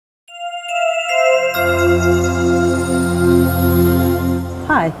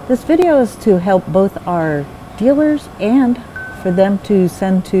Hi, this video is to help both our dealers and for them to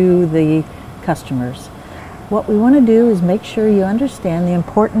send to the customers. What we want to do is make sure you understand the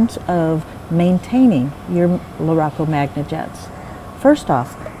importance of maintaining your Luraco Magna jets. First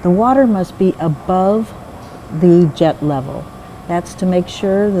off, the water must be above the jet level. That's to make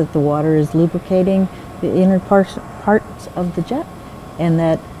sure that the water is lubricating the inner parts of the jet and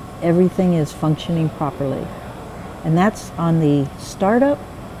that everything is functioning properly. And that's on the startup.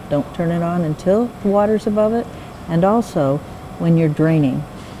 Don't turn it on until the water's above it. And also when you're draining,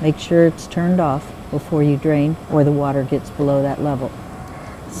 make sure it's turned off before you drain or the water gets below that level.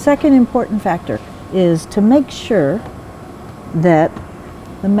 Second important factor is to make sure that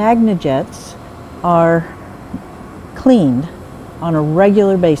the Magna jets are cleaned on a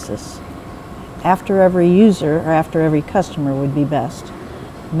regular basis. After every user or after every customer would be best.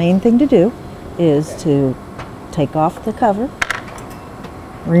 Main thing to do is to take off the cover,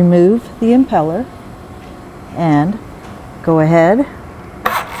 remove the impeller, and go ahead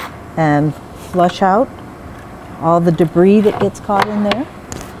and flush out all the debris that gets caught in there.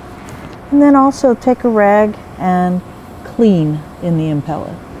 And then also take a rag and clean in the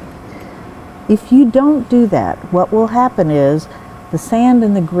impeller. If you don't do that, what will happen is the sand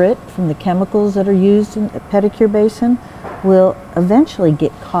and the grit from the chemicals that are used in the pedicure basin will eventually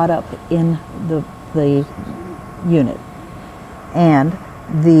get caught up in the unit, and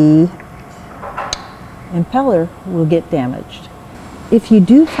the impeller will get damaged. If you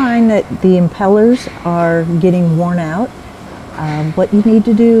do find that the impellers are getting worn out, what you need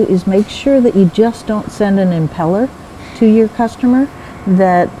to do is make sure that you just don't send an impeller to your customer,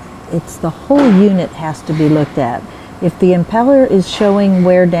 that it's the whole unit has to be looked at. If the impeller is showing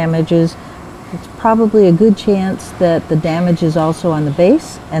wear damages, it's probably a good chance that the damage is also on the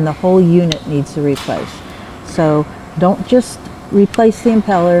base and the whole unit needs to replace. So don't just replace the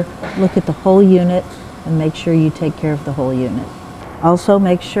impeller, look at the whole unit and make sure you take care of the whole unit. Also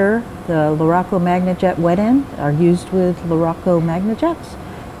make sure the Luraco Magna jet wet end are used with Luraco Magna jets,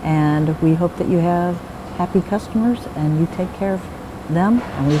 and we hope that you have happy customers and you take care of them,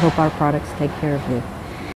 and we hope our products take care of you.